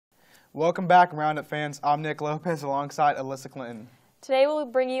Welcome back, Roundup fans. I'm Nick Lopez alongside Alyssa Clinton. Today we'll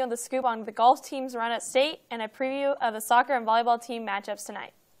bring you the scoop on the golf team's run at state and a preview of the soccer and volleyball team matchups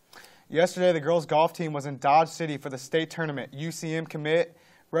tonight. Yesterday, the girls' golf team was in Dodge City for the state tournament. UCM commit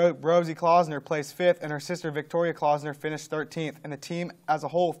Rosie Klausner placed 5th, and her sister Victoria Klausner finished 13th, and the team as a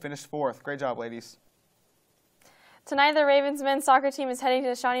whole finished 4th. Great job, ladies. Tonight, the Ravens men's soccer team is heading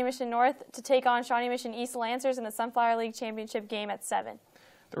to Shawnee Mission North to take on Shawnee Mission East Lancers in the Sunflower League Championship game at 7.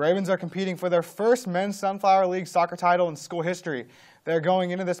 The Ravens are competing for their first men's Sunflower League soccer title in school history. They're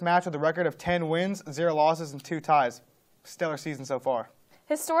going into this match with a record of 10 wins, 0 losses, and 2 ties. Stellar season so far.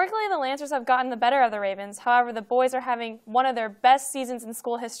 Historically, the Lancers have gotten the better of the Ravens. However, the boys are having one of their best seasons in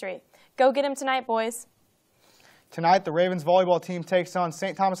school history. Go get them tonight, boys. Tonight, the Ravens volleyball team takes on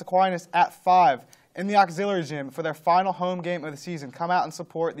St. Thomas Aquinas at 5 in the auxiliary gym for their final home game of the season. Come out and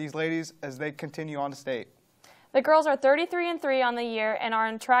support these ladies as they continue on to state. The girls are 33-3 on the year and are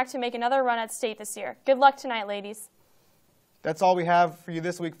on track to make another run at state this year. Good luck tonight, ladies. That's all we have for you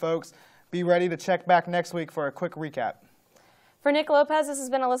this week, folks. Be ready to check back next week for a quick recap. For Nick Lopez, this has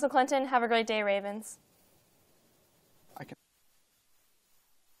been Alyssa Clinton. Have a great day, Ravens.